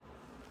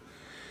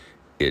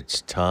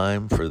It's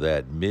time for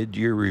that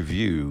mid-year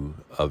review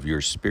of your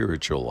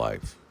spiritual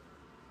life.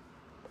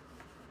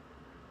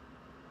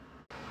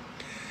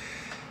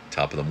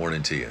 Top of the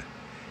morning to you.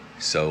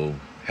 So,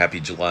 happy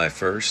July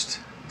 1st.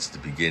 It's the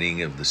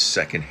beginning of the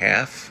second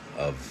half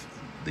of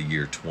the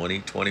year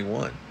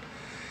 2021.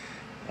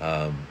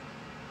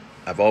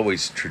 I've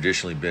always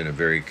traditionally been a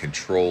very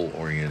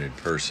control-oriented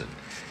person.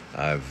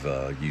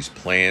 I've used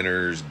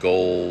planners,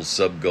 goals,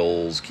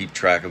 sub-goals, keep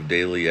track of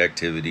daily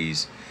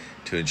activities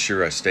to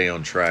ensure I stay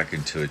on track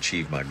and to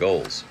achieve my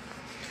goals.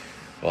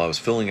 Well, I was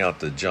filling out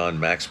the John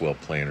Maxwell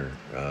planner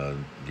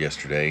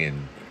yesterday,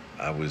 and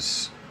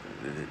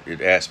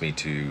it asked me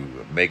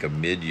to make a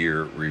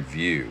mid-year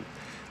review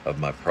of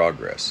my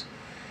progress.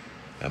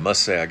 I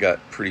must say I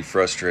got pretty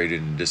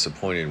frustrated and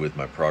disappointed with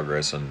my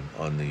progress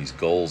on these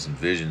goals and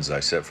visions I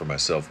set for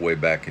myself way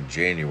back in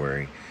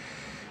January.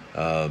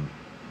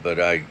 But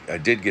I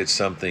did get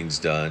some things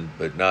done,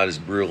 but not as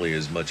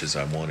much as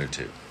I wanted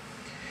to.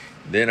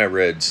 Then I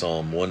read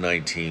Psalm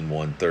 119,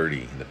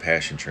 130 in the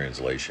Passion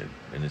Translation,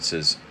 and it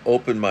says,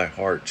 "Open my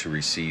heart to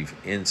receive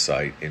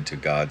insight into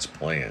God's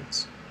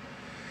plans."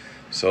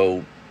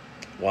 So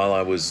while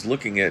I was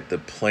looking at the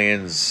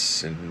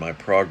plans and my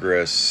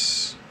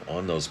progress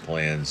on those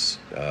plans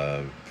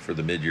for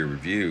the mid-year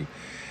review,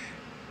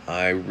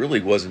 I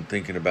really wasn't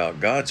thinking about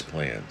God's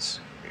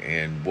plans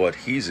and what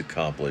He's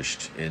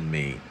accomplished in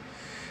me.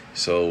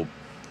 So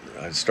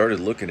I started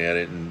looking at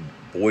it, and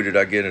boy, did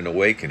I get an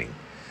awakening.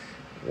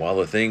 While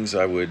the things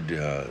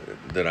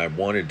that I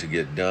wanted to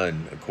get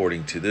done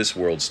according to this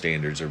world's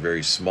standards are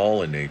very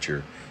small in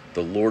nature,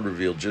 the Lord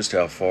revealed just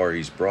how far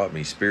He's brought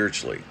me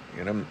spiritually.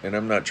 And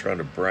I'm not trying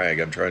to brag.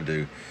 I'm trying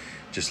to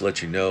just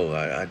let you know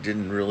I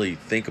didn't really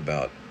think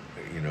about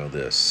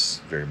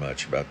this very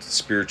much, about the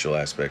spiritual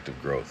aspect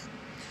of growth.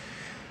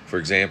 For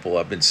example,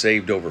 I've been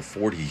saved over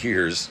 40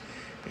 years,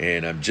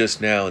 and I'm just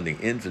now in the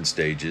infant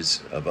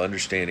stages of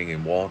understanding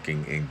and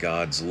walking in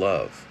God's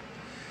love.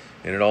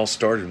 And it all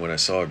started when I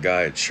saw a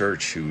guy at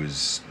church who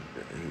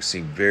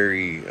seemed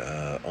very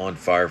on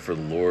fire for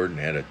the Lord and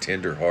had a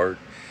tender heart.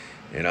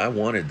 And I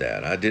wanted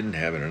that. I didn't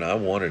have it, and I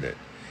wanted it.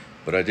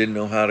 But I didn't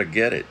know how to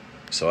get it.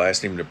 So I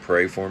asked him to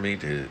pray for me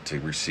to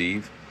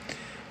receive.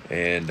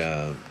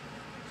 And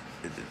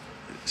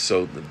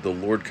so the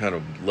Lord kind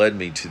of led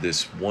me to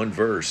this one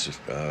verse.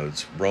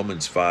 It's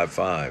Romans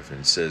 5:5.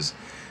 And it says,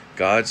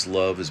 "God's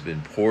love has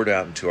been poured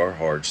out into our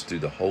hearts through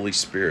the Holy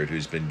Spirit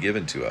who's been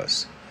given to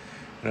us."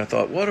 And I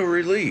thought, what a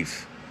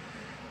relief.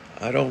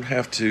 I don't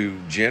have to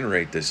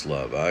generate this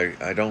love.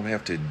 I don't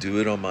have to do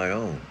it on my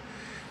own.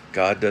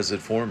 God does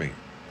it for me.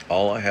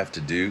 All I have to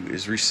do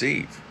is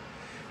receive.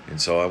 And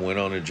so I went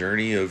on a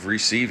journey of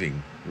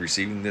receiving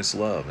this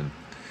love. And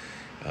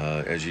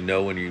as you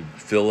know, when you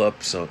fill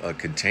up a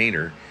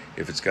container,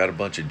 if it's got a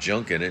bunch of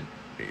junk in it,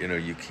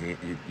 you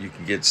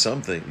can get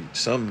some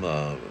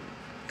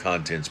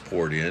contents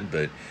poured in,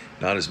 but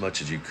not as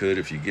much as you could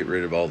if you get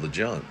rid of all the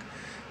junk.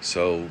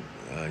 So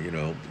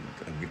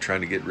I'm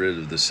trying to get rid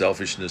of the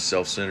selfishness,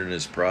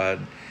 self-centeredness, pride,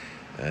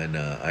 and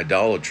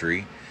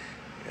idolatry,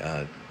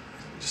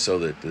 so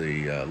that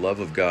the love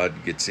of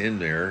God gets in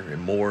there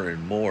and more,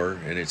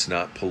 and it's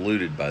not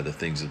polluted by the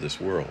things of this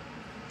world.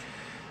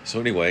 So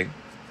anyway,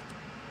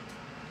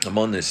 I'm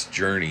on this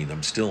journey.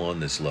 I'm still on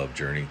this love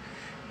journey,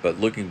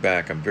 but looking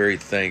back, I'm very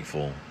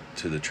thankful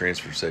to the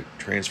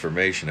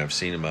transformation I've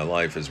seen in my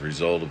life as a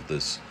result of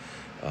this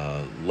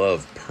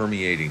love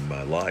permeating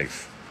my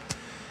life.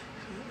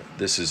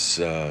 This is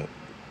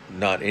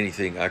not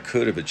anything I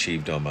could have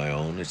achieved on my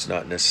own. It's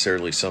not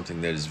necessarily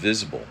something that is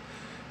visible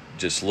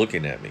just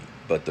looking at me,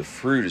 but the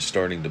fruit is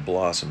starting to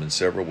blossom in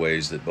several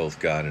ways that both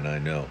God and I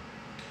know.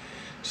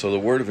 So the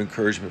word of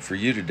encouragement for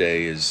you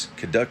today is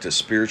conduct a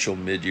spiritual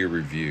mid-year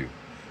review.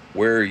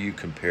 Where are you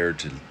compared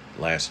to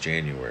last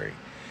January?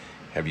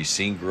 Have you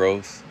seen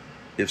growth?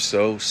 If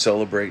so,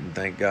 celebrate and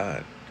thank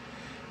God.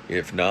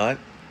 If not,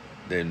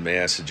 then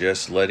may I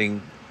suggest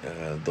letting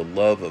the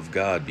love of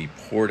God be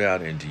poured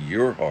out into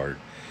your heart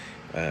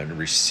and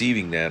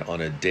receiving that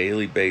on a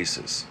daily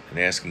basis and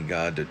asking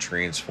God to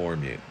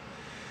transform you.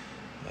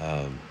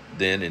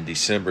 Then in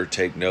December,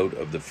 take note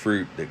of the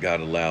fruit that God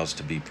allows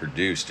to be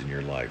produced in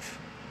your life.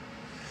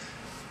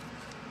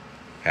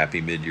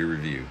 Happy mid-year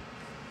review.